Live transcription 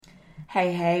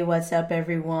Hey, what's up,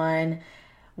 everyone?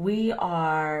 We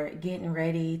are getting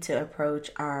ready to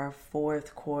approach our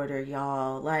fourth quarter,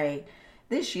 y'all.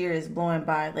 This year is blowing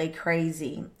by like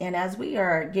crazy. And as we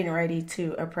are getting ready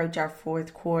to approach our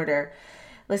fourth quarter,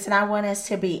 listen, I want us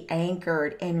to be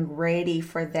anchored and ready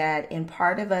for that. And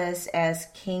part of us as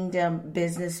kingdom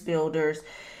business builders,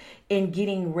 in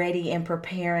getting ready and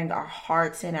preparing our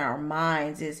hearts and our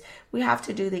minds is we have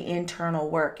to do the internal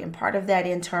work. And part of that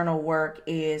internal work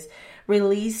is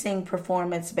releasing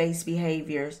performance-based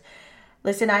behaviors.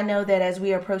 Listen, I know that as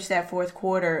we approach that fourth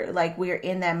quarter, like we're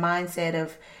in that mindset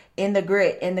of in the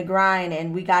grit, in the grind,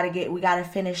 and we gotta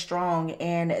finish strong.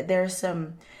 And there's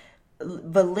some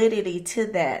validity to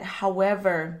that.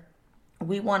 However,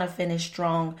 we want to finish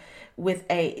strong with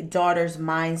a daughter's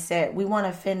mindset. We want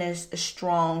to finish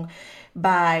strong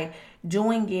by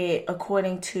doing it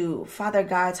according to Father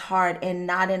God's heart and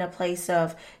not in a place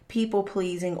of people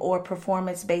pleasing or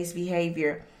performance based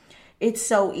behavior. It's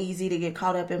so easy to get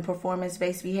caught up in performance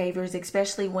based behaviors,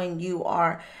 especially when you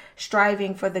are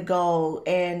striving for the goal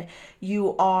and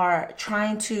you are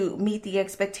trying to meet the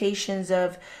expectations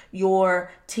of your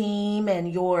team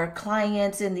and your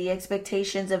clients and the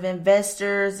expectations of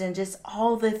investors and just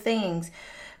all the things.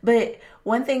 But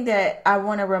one thing that I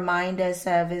want to remind us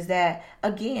of is that,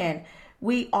 again,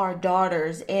 we are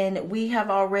daughters and we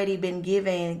have already been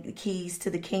given keys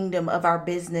to the kingdom of our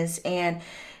business. And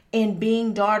in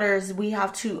being daughters, we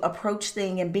have to approach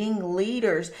things, and being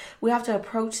leaders, we have to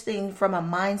approach things from a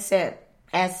mindset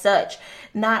as such,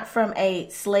 not from a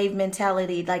slave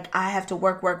mentality, like I have to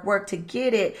work to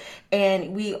get it.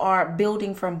 And we are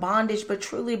building from bondage, but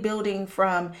truly building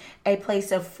from a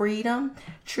place of freedom,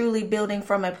 truly building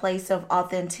from a place of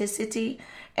authenticity,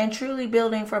 and truly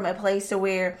building from a place to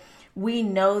where we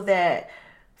know that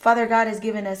Father God has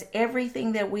given us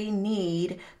everything that we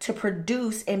need to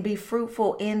produce and be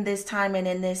fruitful in this time and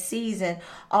in this season.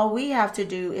 All we have to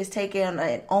do is take on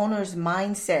an owner's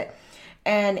mindset.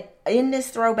 And in this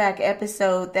throwback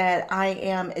episode that I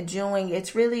am doing,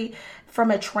 it's really from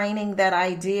a training that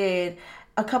I did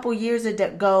a couple years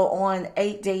ago on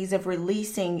 8 days of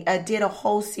releasing. I did a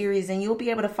whole series, and you'll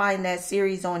be able to find that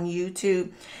series on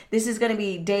YouTube. This is going to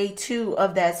be day 2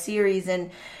 of that series. And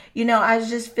I was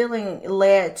just feeling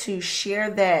led to share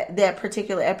that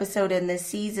particular episode in this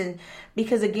season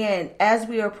because, again, as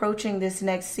we are approaching this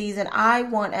next season, I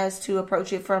want us to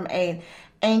approach it from an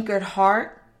anchored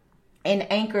heart, an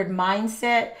anchored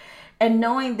mindset, and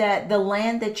knowing that the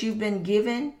land that you've been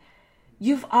given,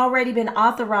 you've already been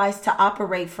authorized to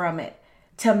operate from it,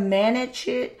 to manage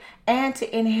it, and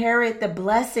to inherit the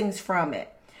blessings from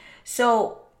it.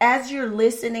 So as you're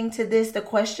listening to this, the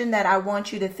question that I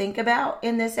want you to think about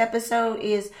in this episode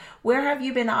is, where have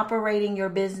you been operating your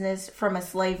business from a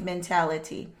slave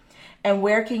mentality? And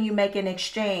where can you make an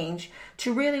exchange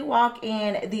to really walk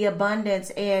in the abundance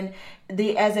and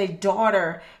as a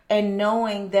daughter, and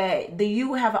knowing that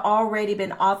you have already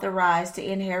been authorized to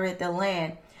inherit the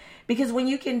land? Because when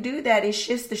you can do that, it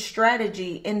shifts the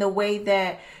strategy in the way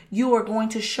that you are going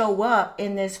to show up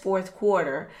in this fourth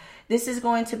quarter. This is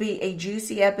going to be a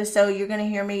juicy episode. You're going to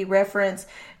hear me reference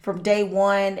from day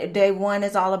one. Day 1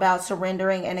 is all about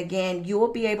surrendering. And again, you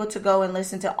will be able to go and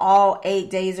listen to all 8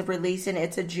 days of releasing.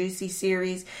 It's a juicy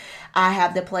series. I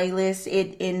have the playlist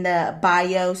in the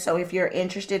bio. So if you're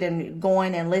interested in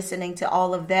going and listening to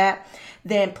all of that,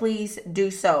 then please do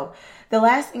so. The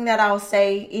last thing that I'll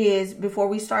say is, before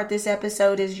we start this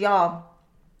episode, is y'all,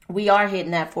 we are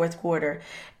hitting that fourth quarter,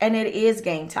 and it is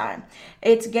game time.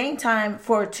 It's game time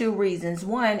for 2 reasons.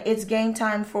 One, it's game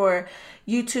time for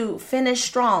you to finish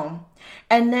strong.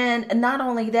 And then not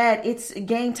only that, it's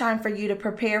game time for you to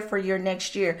prepare for your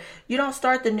next year. You don't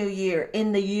start the new year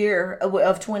in the year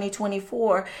of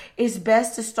 2024. It's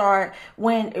best to start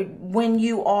when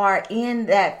you are in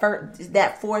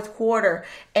that fourth quarter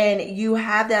and you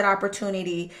have that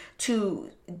opportunity to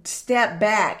step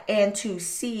back and to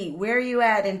see where you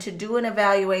at and to do an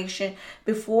evaluation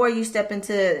before you step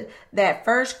into that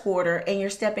first quarter. And you're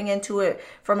stepping into it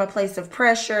from a place of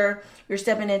pressure. You're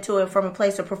stepping into it from a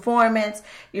place of performance.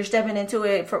 You're stepping into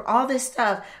it from all this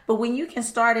stuff. But when you can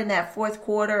start in that fourth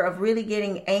quarter of really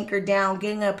getting anchored down,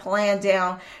 getting a plan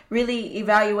down, really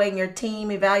evaluating your team,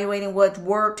 evaluating what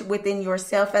worked within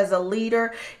yourself as a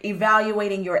leader,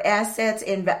 evaluating your assets,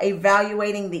 and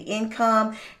evaluating the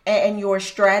income, and your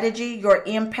strategy, your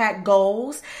impact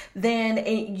goals, then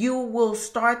you will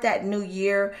start that new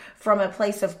year from a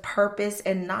place of purpose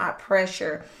and not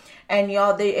pressure. And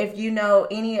y'all, if you know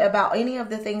any of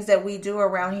the things that we do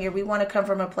around here, we want to come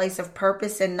from a place of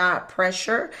purpose and not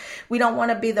pressure. We don't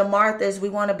want to be the Marthas. We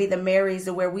want to be the Marys,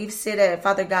 where we've sit at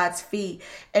Father God's feet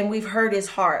and we've heard his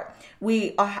heart.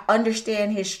 We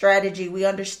understand his strategy. We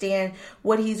understand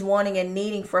what he's wanting and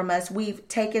needing from us. We've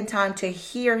taken time to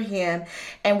hear him,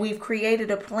 and we've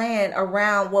created a plan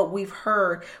around what we've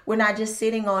heard. We're not just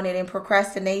sitting on it in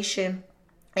procrastination.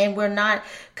 And we're not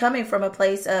coming from a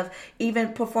place of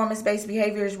even performance-based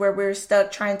behaviors where we're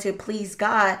stuck trying to please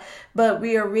God, but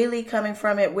we are really coming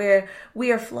from it where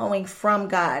we are flowing from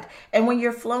God. And when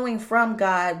you're flowing from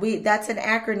God, that's an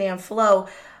acronym, FLOW.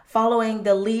 Following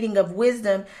the leading of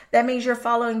wisdom, that means you're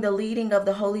following the leading of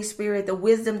the Holy Spirit, the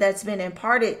wisdom that's been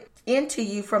imparted into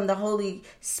you from the Holy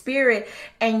Spirit,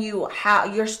 and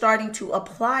you're starting to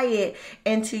apply it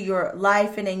into your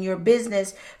life and in your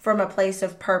business from a place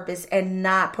of purpose and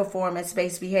not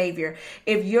performance-based behavior.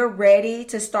 If you're ready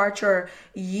to start your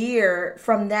year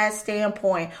from that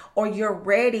standpoint, or you're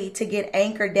ready to get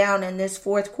anchored down in this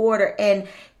fourth quarter and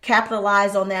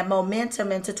capitalize on that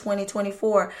momentum into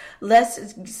 2024,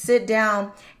 let's sit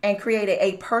down and create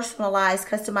a personalized,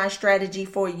 customized strategy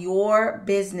for your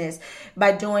business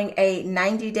by doing a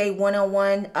 90-day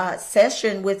one-on-one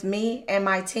session with me and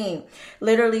my team.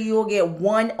 Literally, you'll get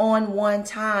one-on-one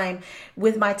time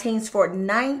with my teams for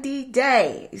 90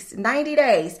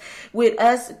 days with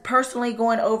us personally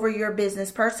going over your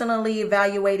business, personally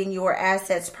evaluating your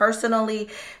assets, personally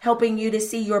helping you to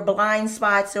see your blind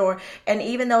spots, and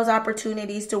even those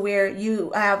opportunities to where you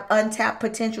have untapped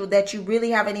potential that you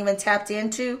really haven't even tapped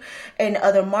into in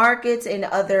other markets, in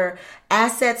other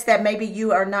assets that maybe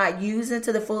you are not using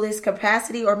to the fullest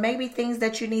capacity, or maybe things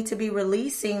that you need to be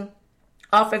releasing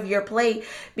off of your plate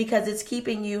because it's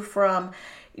keeping you from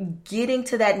getting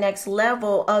to that next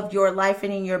level of your life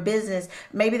and in your business.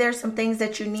 Maybe there's some things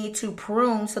that you need to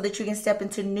prune so that you can step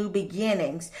into new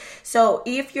beginnings. So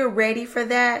if you're ready for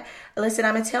that, listen,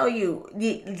 I'm going to tell you,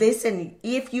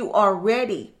 if you are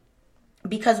ready,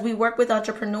 because we work with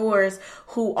entrepreneurs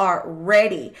who are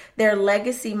ready. They're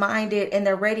legacy minded and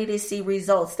they're ready to see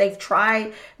results. They've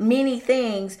tried many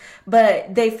things,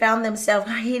 but they found themselves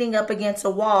hitting up against a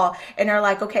wall and they're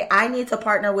like, okay, I need to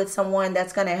partner with someone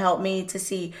that's going to help me to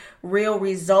see real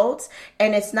results.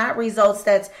 And it's not results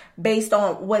that's based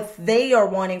on what they are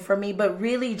wanting from me, but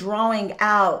really drawing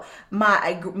out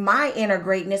my inner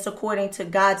greatness according to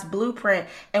God's blueprint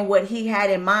and what he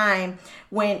had in mind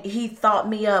when he thought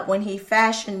me up, when he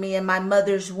fashioned me in my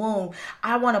mother's womb.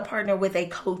 I want to partner with a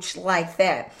coach like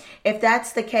that. If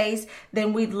that's the case,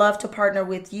 then we'd love to partner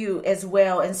with you as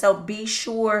well. And so be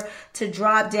sure to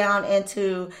drop down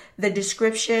into the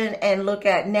description and look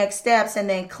at next steps and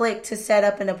then click to set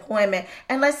up an appointment.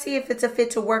 And let's see if it's a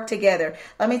fit to work together.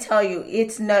 Let me tell you,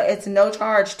 it's no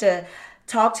charge to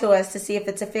talk to us to see if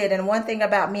it's a fit. And one thing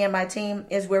about me and my team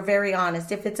is we're very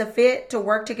honest. If it's a fit to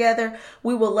work together,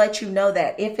 we will let you know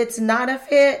that. If it's not a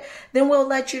fit, then we'll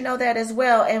let you know that as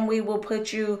well. And we will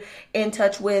put you in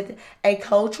touch with a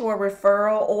coach or a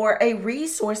referral or a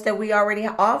resource that we already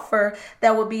offer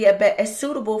that will be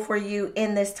suitable for you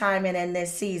in this time and in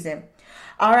this season.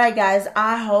 All right, guys,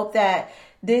 I hope that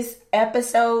this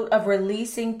episode of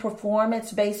releasing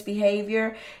performance-based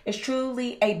behavior is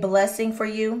truly a blessing for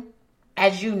you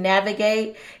as you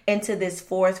navigate into this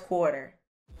fourth quarter.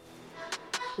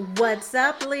 What's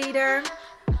up, leader?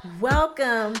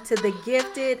 Welcome to the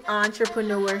Gifted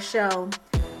Entrepreneur Show,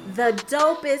 the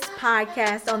dopest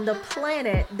podcast on the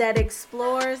planet that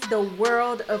explores the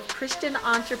world of Christian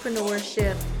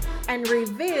entrepreneurship and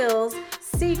reveals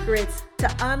secrets to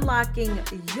unlocking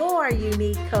your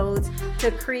unique codes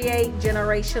to create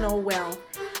generational wealth.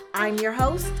 I'm your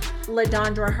host,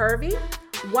 LaDondra Hervey,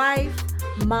 wife,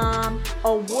 mom,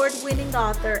 award-winning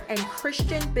author, and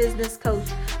Christian business coach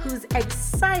who's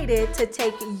excited to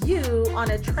take you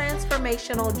on a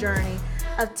transformational journey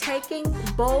of taking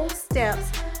bold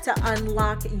steps to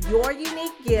unlock your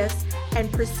unique gifts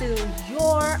and pursue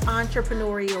your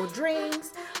entrepreneurial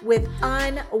dreams with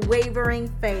unwavering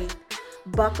faith.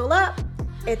 Buckle up.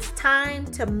 It's time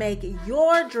to make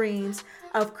your dreams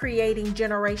of creating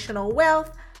generational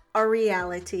wealth a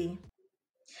reality.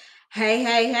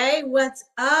 Hey, what's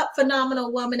up,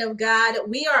 phenomenal woman of God?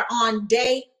 We are on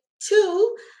day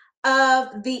 2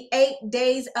 of the 8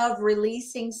 days of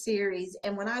releasing series.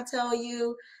 And when I tell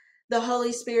you, the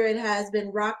Holy Spirit has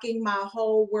been rocking my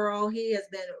whole world. He has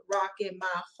been rocking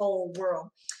my whole world.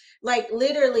 Like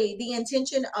literally, the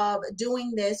intention of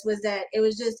doing this was that it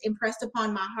was just impressed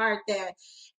upon my heart that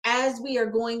as we are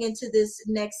going into this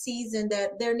next season,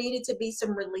 that there needed to be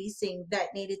some releasing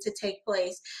that needed to take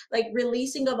place, like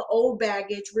releasing of old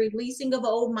baggage, releasing of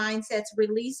old mindsets,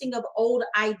 releasing of old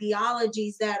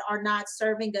ideologies that are not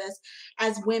serving us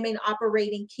as women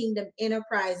operating kingdom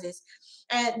enterprises.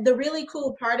 And the really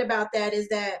cool part about that is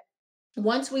that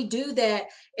once we do that,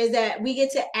 is that we get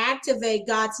to activate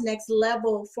God's next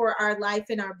level for our life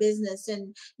and our business.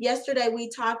 And yesterday we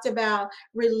talked about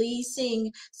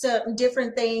releasing some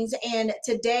different things, and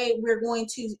today we're going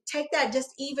to take that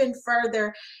just even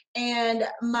further. And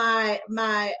my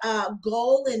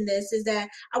goal in this is that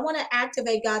I want to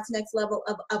activate God's next level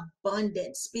of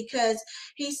abundance, because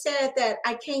he said that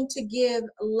I came to give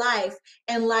life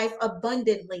and life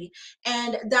abundantly.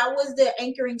 And that was the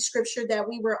anchoring scripture that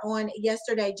we were on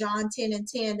yesterday, John 10 and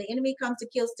 10. The enemy comes to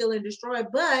kill, steal, and destroy,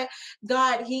 but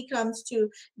God, he comes to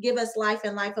give us life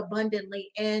and life abundantly.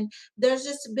 And there's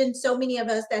just been so many of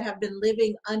us that have been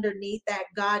living underneath that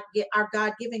our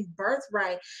God-given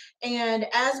birthright. And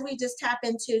as we just tap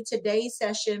into today's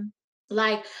session,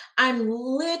 like, I'm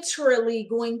literally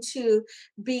going to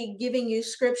be giving you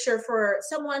scripture for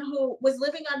someone who was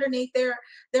living underneath their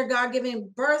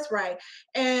God-given birthright.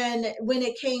 And when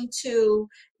it came to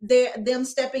them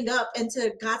stepping up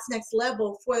into God's next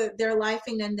level for their life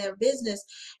and their business.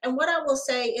 And what I will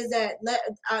say is that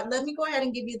let me go ahead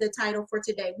and give you the title for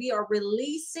today. We are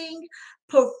releasing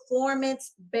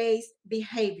performance-based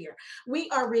behavior. We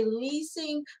are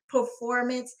releasing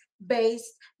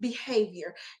performance-based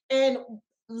behavior. And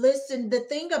listen, the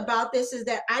thing about this is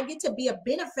that I get to be a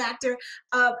benefactor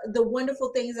of the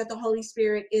wonderful things that the Holy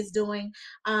Spirit is doing,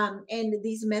 and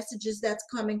these messages that's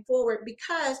coming forward.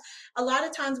 Because a lot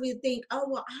of times we think, oh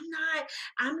well,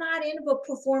 I'm not into a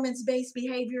performance-based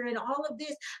behavior and all of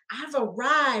this. I've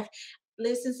arrived.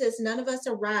 Listen, sis, none of us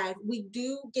arrive. We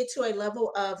do get to a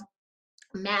level of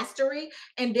mastery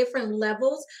and different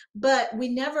levels, but we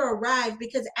never arrive,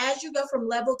 because as you go from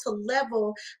level to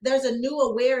level, there's a new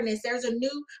awareness, there's a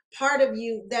new part of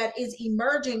you that is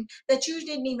emerging that you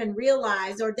didn't even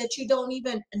realize, or that you don't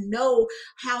even know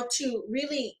how to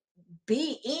really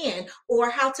be in, or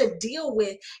how to deal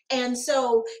with. And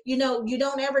so, you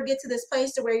don't ever get to this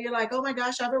place to where you're like, oh my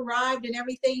gosh, I've arrived and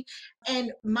everything.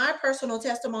 And my personal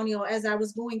testimonial, as I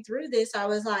was going through this, I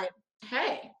was like,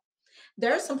 hey,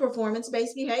 there's some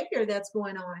performance-based behavior that's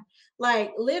going on.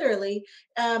 Like, literally,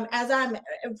 as I'm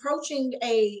approaching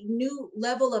a new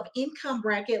level of income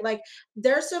bracket, like,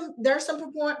 there's some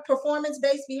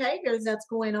performance-based behaviors that's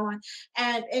going on.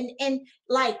 And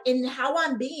like, in how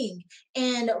I'm being,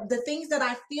 and the things that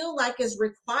I feel like is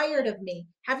required of me.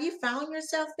 Have you found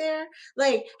yourself there?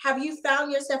 Like, have you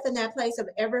found yourself in that place of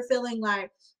ever feeling like,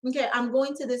 okay, I'm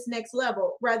going to this next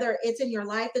level, whether it's in your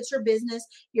life, it's your business,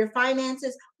 your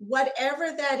finances,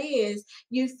 whatever that is,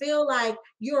 you feel like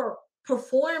you're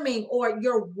performing or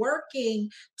you're working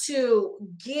to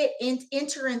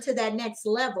enter into that next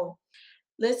level.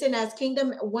 Listen, as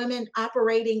kingdom women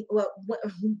operating, well,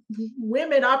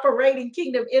 women operating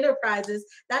kingdom enterprises,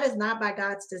 that is not by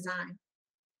God's design.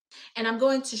 And I'm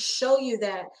going to show you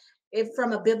that, if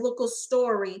from a biblical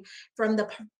story, from the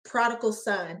prodigal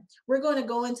son. We're going to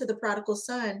go into the prodigal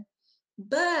son,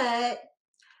 but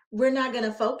we're not going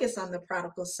to focus on the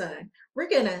prodigal son. We're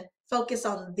going to focus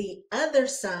on the other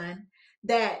son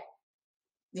that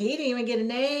he didn't even get a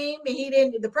name.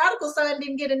 And the prodigal son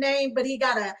didn't get a name, but he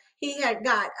had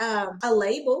got a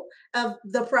label of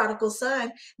the prodigal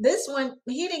son. This one,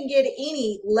 he didn't get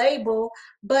any label,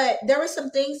 but there were some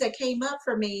things that came up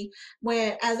for me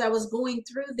as I was going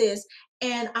through this.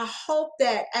 And I hope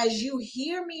that as you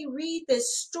hear me read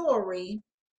this story,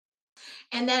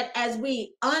 and that as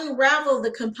we unravel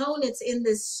the components in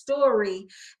this story,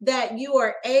 that you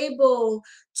are able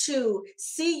to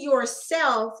see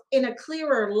yourself in a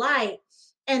clearer light,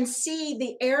 and see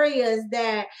the areas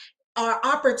that are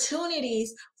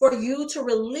opportunities for you to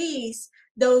release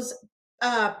those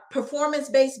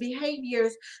performance-based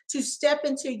behaviors, to step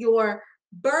into your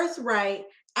birthright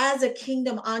as a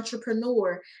kingdom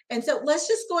entrepreneur. And so let's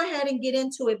just go ahead and get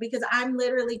into it, because I'm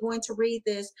literally going to read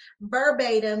this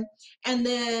verbatim, and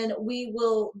then we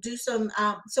will do some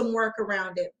work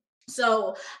around it.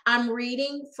 So I'm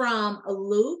reading from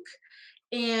Luke,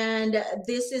 and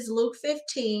this is Luke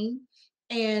 15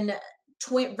 and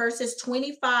verses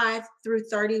 25 through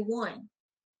 31.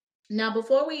 Now,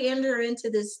 before we enter into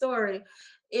this story,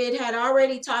 it had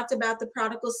already talked about the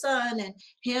prodigal son and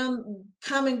him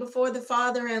coming before the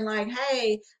father and like,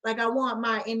 hey, like I want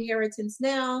my inheritance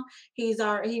now. He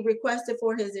requested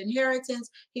for his inheritance.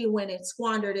 He went and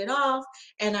squandered it off.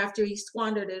 And after he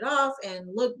squandered it off and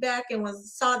looked back and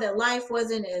saw that life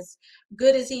wasn't as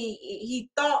good as he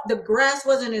thought, the grass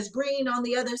wasn't as green on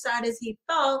the other side as he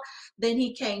thought, then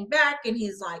he came back and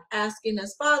he's like asking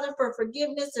his father for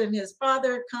forgiveness. And his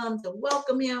father comes to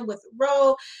welcome him with a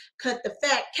robe, cut the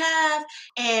fat calf,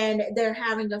 and they're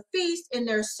having a feast and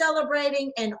they're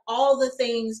celebrating, and all the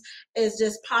things is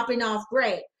just popping off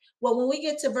great. Well, when we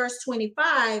get to verse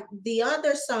 25, the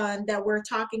other son that we're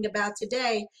talking about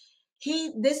today,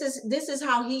 this is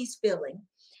how he's feeling.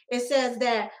 It says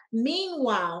that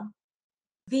meanwhile,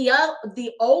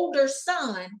 the older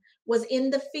son was in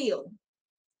the field.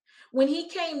 When he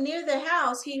came near the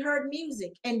house, he heard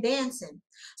music and dancing.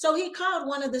 So he called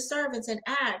one of the servants and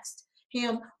asked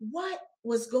him what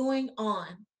was going on.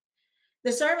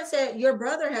 The servant said, your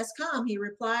brother has come, he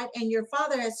replied, and your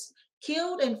father has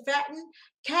killed and fattened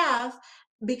calf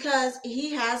because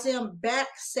he has him back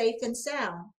safe and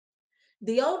sound.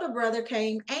 The older brother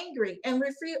came angry and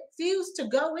refused to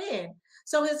go in.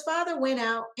 So his father went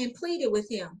out and pleaded with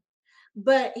him.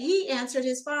 But he answered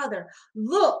his father,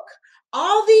 look,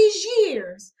 all these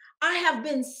years I have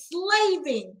been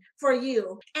slaving for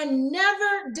you and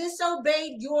never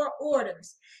disobeyed your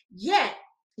orders. Yet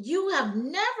you have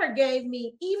never gave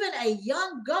me even a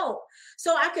young goat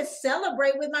so I could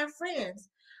celebrate with my friends.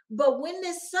 But when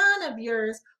this son of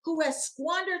yours who has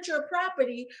squandered your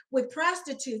property with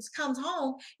prostitutes comes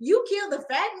home, you kill the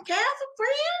fattened calf for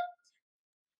him?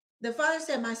 The father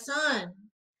said, my son,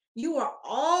 you are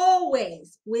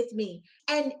always with me,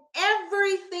 and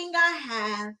everything I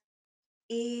have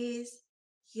is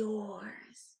yours.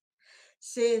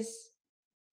 Sis,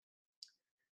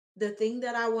 the thing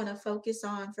that I want to focus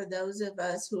on for those of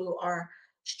us who are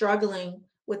struggling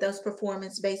with those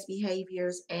performance based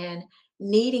behaviors and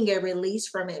needing a release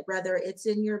from it, whether it's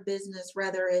in your business,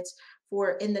 whether it's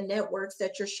for in the networks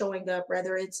that you're showing up,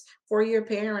 whether it's for your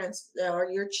parents or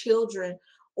your children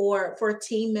or for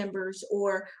team members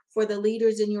or for the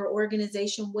leaders in your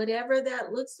organization, whatever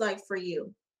that looks like for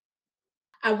you.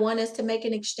 I want us to make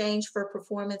an exchange for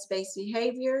performance based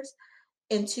behaviors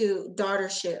into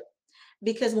daughtership.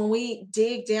 Because when we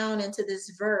dig down into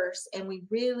this verse and we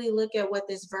really look at what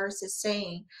this verse is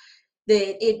saying,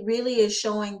 that it really is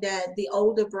showing that the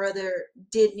older brother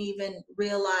didn't even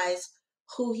realize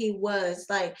who he was.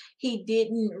 Like he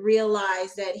didn't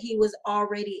realize that he was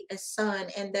already a son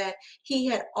and that he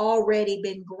had already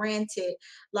been granted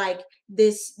like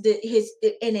his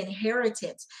an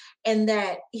inheritance, and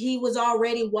that he was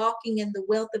already walking in the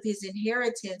wealth of his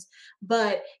inheritance.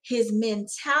 But his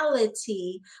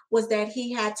mentality was that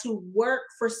he had to work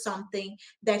for something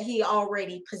that he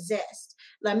already possessed.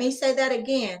 Let me say that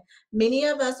again. Many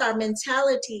of us, our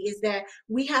mentality is that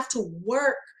we have to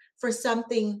work for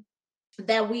something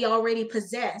that we already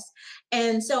possess.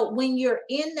 And so when you're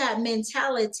in that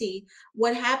mentality,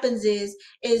 what happens is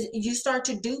you start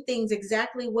to do things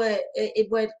exactly what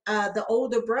the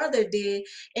older brother did.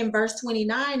 In verse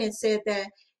 29, it said that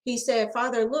he said,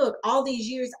 Father, look, all these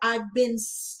years I've been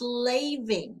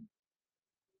slaving.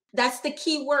 That's the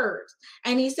key word.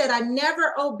 And he said, I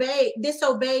never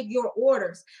disobeyed your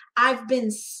orders. I've been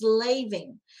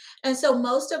slaving. And so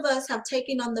most of us have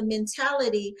taken on the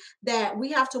mentality that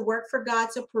we have to work for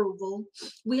God's approval.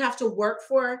 We have to work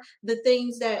for the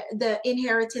things that the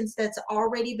inheritance that's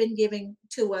already been given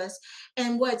to us.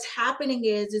 And what's happening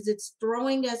is it's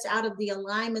throwing us out of the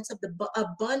alignments of the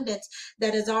abundance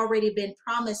that has already been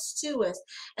promised to us.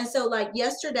 And so like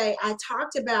yesterday, I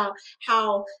talked about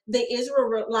how the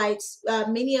Israelites,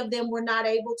 many of them were not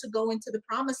able to go into the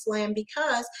promised land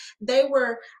because they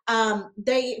were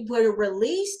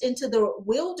released into the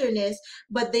wilderness,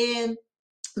 but then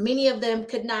many of them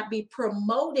could not be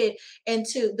promoted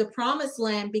into the promised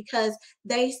land because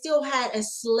they still had a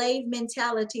slave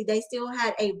mentality. They still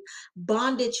had a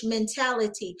bondage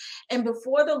mentality. And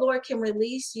before the Lord can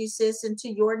release you, sis,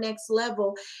 into your next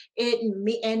level,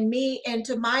 me and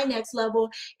to my next level,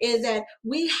 is that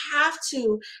we have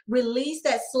to release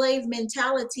that slave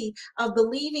mentality of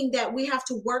believing that we have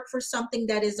to work for something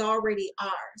that is already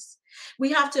ours.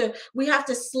 We have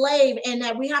to slave, and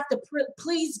that we have to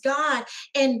please God,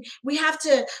 and we have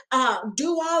to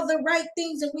do all the right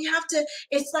things, and we have to,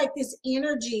 it's like this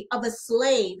energy of a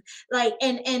slave, like,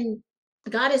 and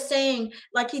God is saying,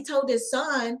 like he told his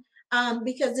son,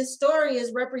 because this story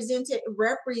is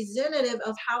representative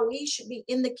of how we should be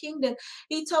in the kingdom.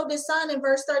 He told his son in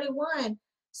verse 31,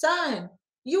 son,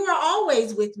 you are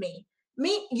always with me.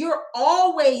 Me, you're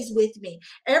always with me.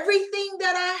 Everything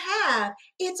that I have,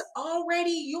 it's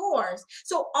already yours.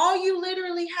 So all you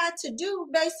literally had to do,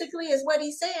 basically, is what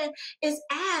he's saying, is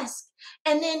ask.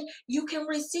 And then you can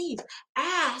receive.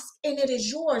 Ask and it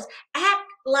is yours. Act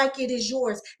like it is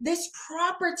yours. This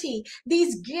property,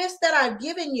 these gifts that I've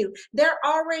given you, they're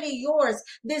already yours.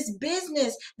 This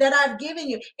business that I've given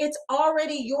you, it's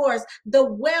already yours. The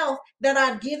wealth that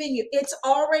I've given you, it's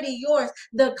already yours.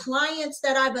 The clients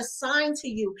that I've assigned to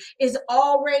you is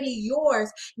already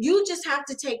yours. You just have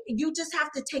to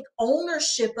take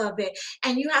ownership of it,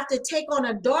 and you have to take on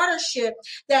a daughtership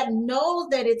that knows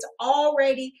that it's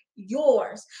already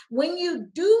yours. When you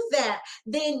do that,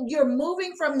 then you're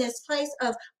moving from this place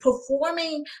of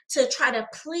performing to try to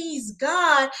please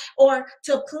God or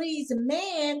to please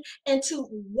man, and to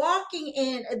walking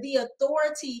in the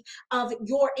authority of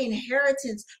your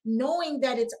inheritance, knowing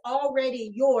that it's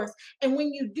already yours. And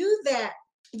when you do that,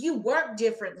 you work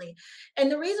differently.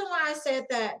 And the reason why I said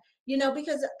that,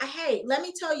 because hey, let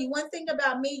me tell you one thing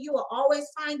about me, you will always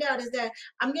find out, is that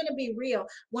I'm going to be real.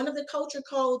 One of the culture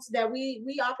codes that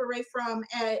we operate from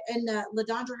in the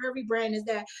LaDondra Hervey brand is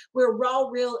that we're raw,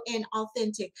 real, and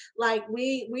authentic. Like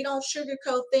we don't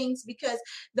sugarcoat things, because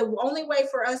the only way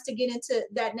for us to get into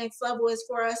that next level is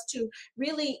for us to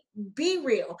really be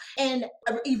real and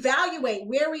evaluate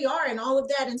where we are and all of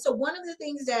that. And so one of the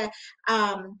things that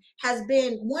has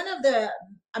been one of the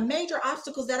major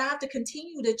obstacles that I have to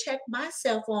continue to check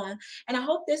myself on, and I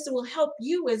hope this will help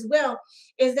you as well,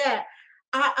 is that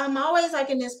I'm always like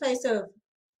in this place of,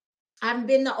 I've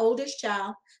been the oldest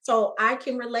child, so I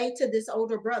can relate to this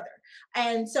older brother.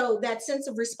 And so that sense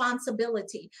of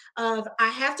responsibility of, I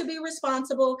have to be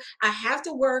responsible, I have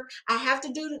to work, I have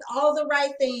to do all the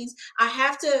right things, I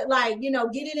have to, like,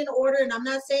 get it in order. And I'm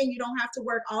not saying you don't have to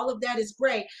work, all of that is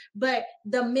great, but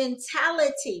the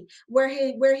mentality where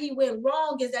he went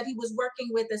wrong is that he was working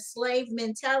with a slave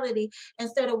mentality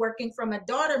instead of working from a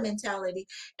daughter mentality.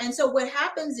 And so what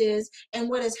happens is, and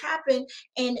what has happened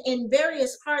in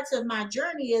various parts of my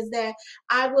journey, is that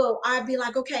I'd be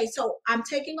like, okay, so I'm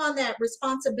taking on that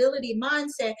responsibility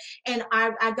mindset, and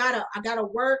I gotta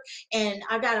work, and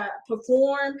I gotta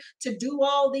perform to do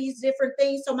all these different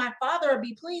things so my father will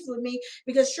be pleased with me,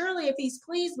 because surely if he's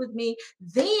pleased with me,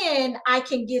 then I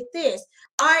can get this.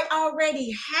 I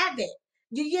already have it.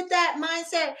 You get that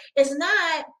mindset? It's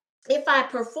not, if I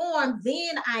perform,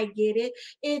 then I get it.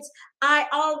 It's, I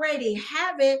already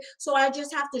have it. So I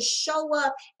just have to show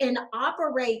up and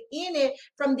operate in it,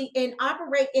 and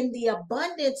operate in the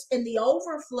abundance and the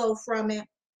overflow from it.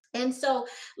 And so,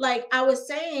 like I was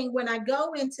saying, when I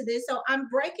go into this, so I'm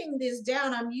breaking this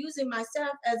down, I'm using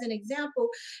myself as an example,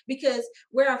 because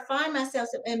where I find myself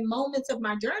in moments of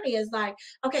my journey is like,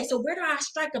 okay, so where do I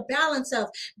strike a balance of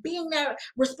being that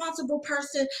responsible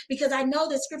person? Because I know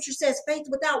that scripture says faith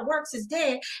without works is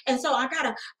dead. And so I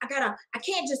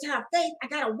can't just have faith, I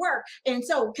gotta work. And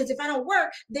so, because if I don't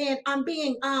work, then I'm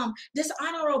being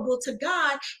dishonorable to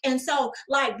God. And so,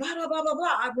 like, blah blah blah blah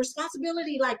blah,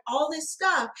 responsibility, like all this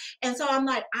stuff. And so I'm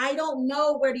like, I don't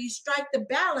know where do you strike the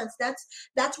balance.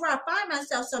 That's where I find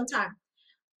myself sometimes.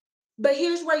 But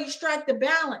here's where you strike the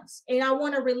balance, and I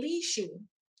want to release you.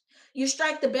 You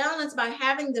strike the balance by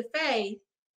having the faith,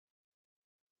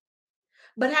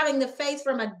 but having the faith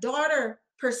from a daughter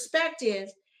perspective,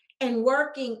 and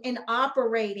working and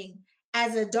operating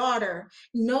as a daughter,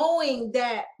 knowing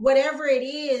that whatever it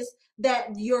is that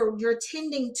you're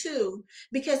tending to,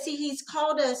 because see, he's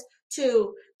called us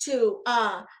to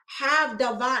have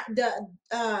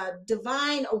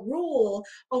divine rule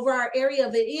over our area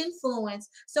of influence.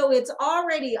 So it's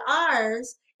already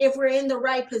ours if we're in the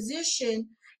right position.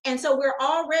 And so we're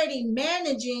already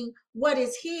managing what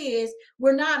is his.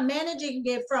 We're not managing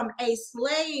it from a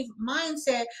slave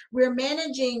mindset. We're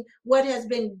managing what has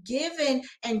been given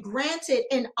and granted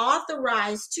and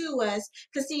authorized to us.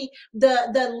 Because see,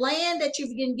 the land that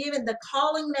you've been given, the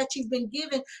calling that you've been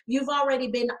given, you've already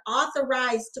been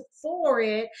authorized for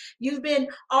it. You've been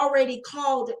already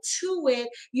called to it.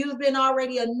 You've been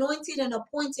already anointed and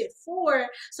appointed for it.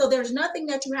 So there's nothing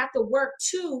that you have to work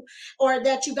to, or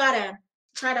that you gotta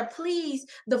try to please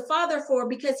the Father for,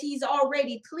 because he's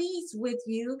already pleased with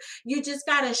you. You just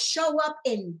got to show up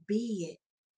and be it.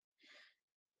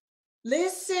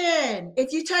 Listen,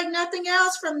 if you take nothing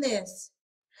else from this,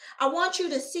 I want you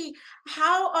to see,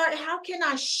 how can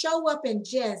I show up and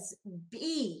just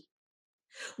be?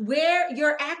 Where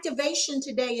your activation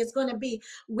today is going to be.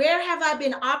 Where have I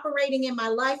been operating in my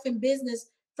life and business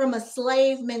from a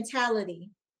slave mentality,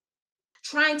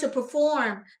 trying to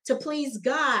perform to please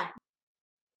God?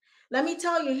 Let me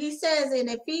tell you, he says in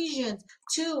Ephesians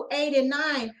 2:8 and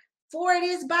 9, For it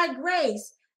is by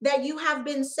grace that you have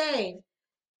been saved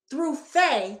through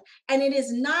faith, and it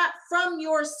is not from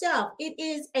yourself. It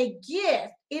is a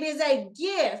gift. It is a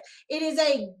gift. It is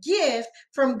a gift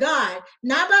from God,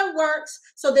 not by works,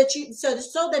 so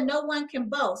that no one can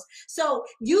boast. So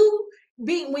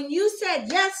when you said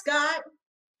yes, God,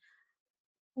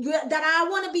 that I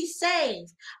want to be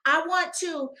saved. I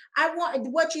want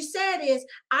what you said is,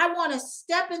 I want to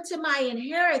step into my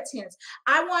inheritance.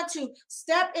 I want to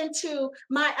step into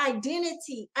my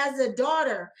identity as a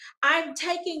daughter. I'm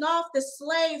taking off the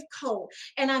slave coat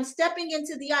and I'm stepping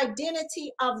into the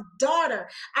identity of daughter.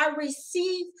 I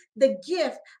receive the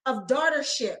gift of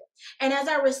daughtership. And as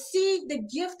I receive the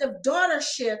gift of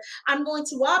daughtership, I'm going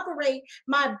to operate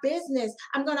my business.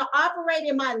 I'm going to operate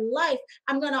in my life.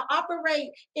 I'm going to operate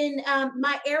in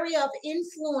my area of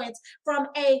influence from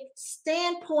a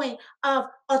standpoint of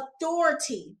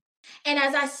authority. And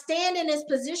as I stand in this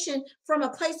position from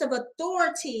a place of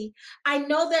authority, I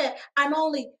know that I'm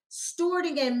only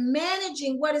stewarding and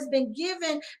managing what has been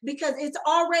given, because it's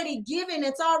already given,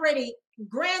 it's already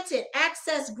granted,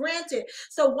 access granted.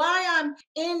 So while I'm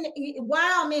in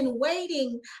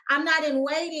waiting, I'm not in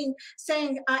waiting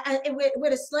saying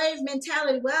with a slave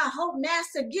mentality, well, I hope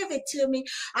master give it to me.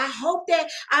 I hope that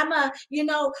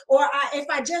if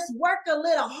I just work a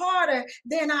little harder,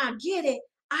 then I get it.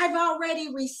 I've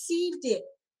already received it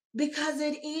because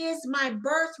it is my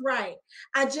birthright.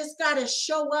 I just got to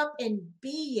show up and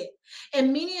be it.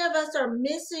 And many of us are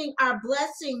missing our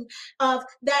blessing of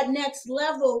that next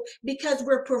level because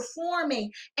we're performing,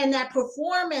 and that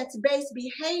performance-based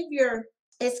behavior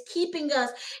is keeping us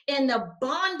in the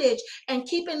bondage and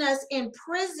keeping us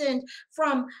imprisoned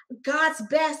from God's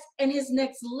best and his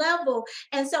next level.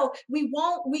 And so we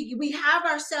have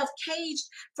ourselves caged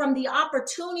from the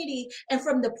opportunity and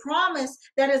from the promise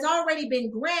that has already been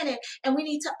granted. And we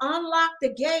need to unlock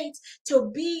the gates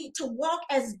to walk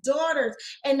as daughters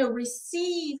and to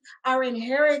receive our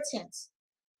inheritance.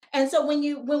 And so when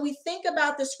we think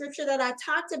about the scripture that I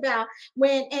talked about,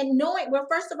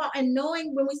 first of all, and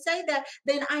knowing, when we say that,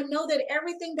 then I know that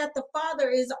everything that the Father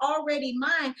is already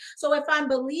mine. So if I'm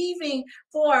believing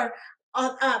for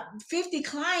 50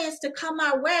 clients to come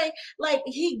my way, like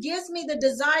he gives me the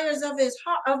desires of his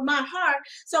heart, of my heart.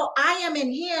 So I am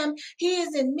in him, he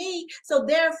is in me. So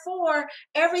therefore,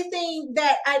 everything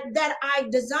that I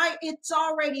desire, it's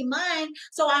already mine.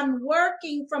 So I'm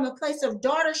working from a place of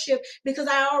daughtership because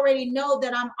I already know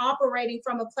that I'm operating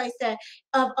from a place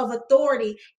of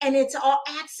authority, and it's all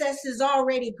access is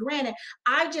already granted.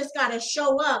 I just got to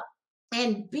show up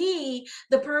and be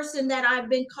the person that I've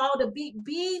been called to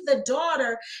be the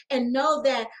daughter, and know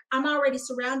that I'm already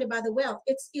surrounded by the wealth.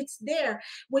 It's there.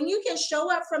 When you can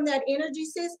show up from that energy,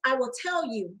 sis, I will tell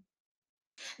you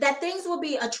that things will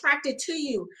be attracted to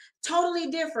you totally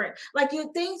different. Like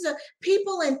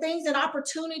people and things and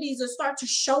opportunities will start to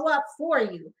show up for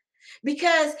you,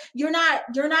 because you're not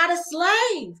a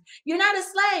slave. You're not a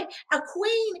slave. A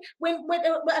queen,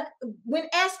 when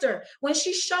Esther, when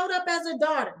she showed up as a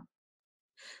daughter,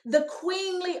 the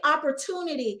queenly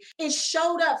opportunity, it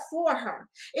showed up for her.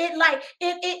 It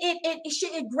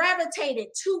gravitated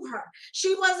to her.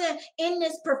 She wasn't in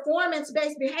this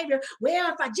performance-based behavior.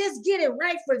 Well, if I just get it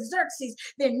right for Xerxes,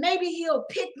 then maybe he'll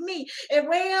pick me. And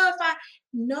well, if I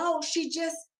no, she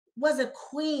just was a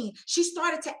queen. She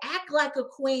started to act like a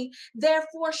queen.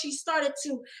 Therefore, she started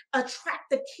to attract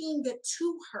the king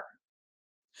to her.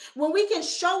 When we can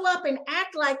show up and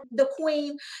act like the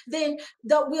queen, then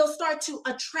we'll start to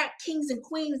attract kings and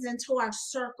queens into our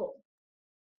circle.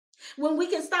 When we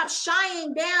can stop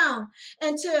shying down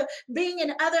into being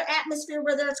in other atmosphere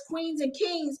where there's queens and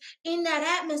kings in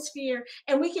that atmosphere,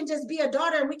 and we can just be a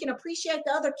daughter and we can appreciate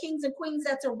the other kings and queens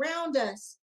that's around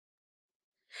us.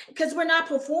 Because we're not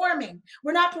performing.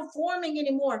 We're not performing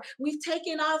anymore. We've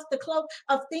taken off the cloak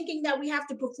of thinking that we have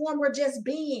to perform. We're just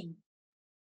being.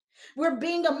 We're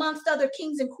being amongst other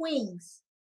kings and queens.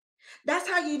 That's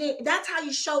how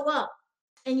you show up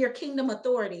in your kingdom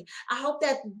authority. I hope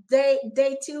that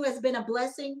day 2 has been a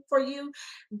blessing for you.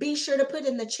 Be sure to put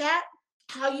in the chat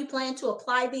how you plan to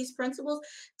apply these principles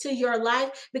to your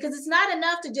life, because it's not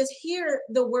enough to just hear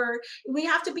the word. We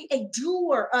have to be a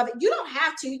doer of it. You don't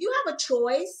have to. You have a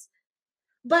choice.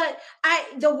 But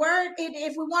the word,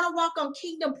 if we want to walk on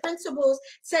kingdom principles,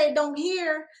 say don't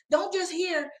just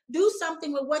hear, do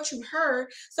something with what you heard.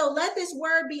 So let this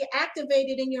word be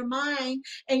activated in your mind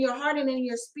and your heart and in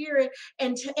your spirit,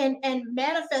 and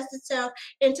manifest itself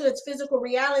into its physical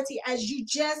reality. As you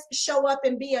just show up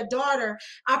and be a daughter,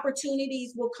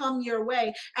 opportunities will come your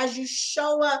way. As you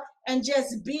show up and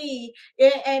just be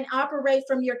and operate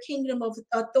from your kingdom of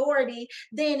authority,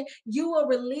 then you will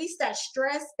release that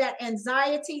stress, that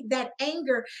anxiety, that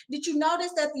anger. Did you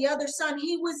notice that the other son,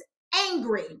 he was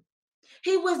angry?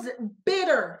 He was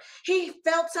bitter. He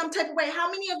felt some type of way.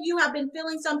 How many of you have been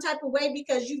feeling some type of way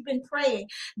because you've been praying,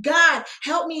 God,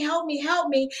 help me, help me, help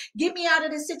me, get me out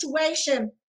of this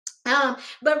situation?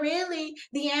 But really,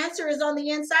 the answer is on the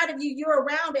inside of you. You're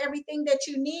around everything that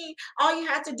you need. All you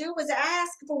have to do was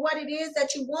ask for what it is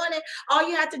that you wanted. All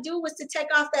you have to do was to take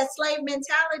off that slave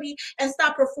mentality and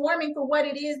stop performing for what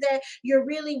it is that you're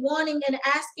really wanting and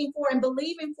asking for and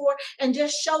believing for, and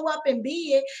just show up and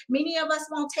be it. Many of us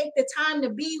won't take the time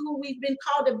to be who we've been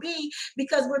called to be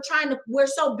because we're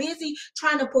so busy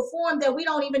trying to perform that we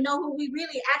don't even know who we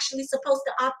really actually supposed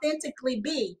to authentically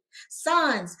be.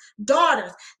 Sons,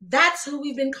 daughters, that's who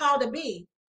we've been called to be.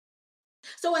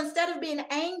 So instead of being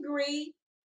angry,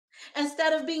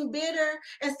 instead of being bitter,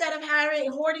 instead of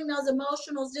hoarding those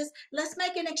emotionals, just let's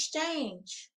make an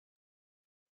exchange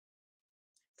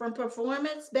from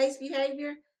performance-based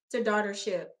behavior to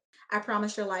daughtership. I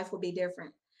promise your life will be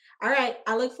different. All right,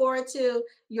 I look forward to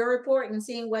your report and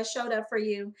seeing what showed up for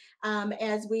you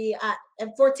as we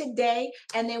for today,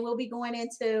 and then we'll be going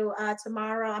into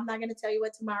tomorrow. I'm not going to tell you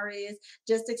what tomorrow is.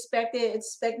 Just expect it.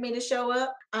 Expect me to show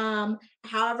up.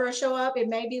 However I show up, it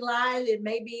may be live, it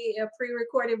may be a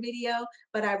pre-recorded video,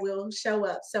 but I will show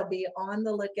up. So be on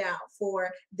the lookout for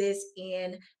this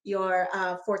in your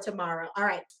for tomorrow. All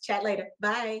right, chat later.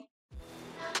 Bye.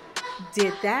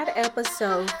 Did that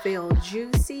episode feel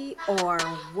juicy or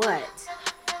what?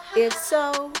 If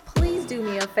so, please do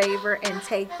me a favor and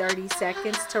take 30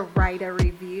 seconds to write a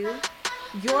review.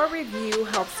 Your review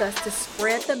helps us to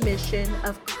spread the mission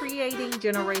of creating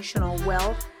generational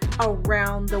wealth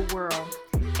around the world.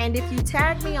 And if you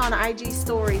tag me on IG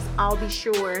stories, I'll be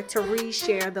sure to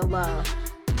reshare the love.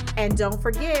 And don't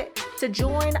forget to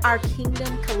join our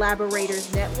Kingdom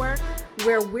Collaborators Network,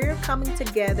 where we're coming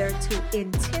together to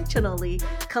intentionally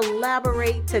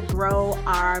collaborate to grow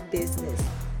our business.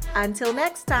 Until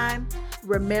next time,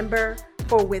 remember,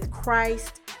 for with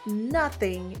Christ,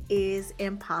 nothing is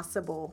impossible.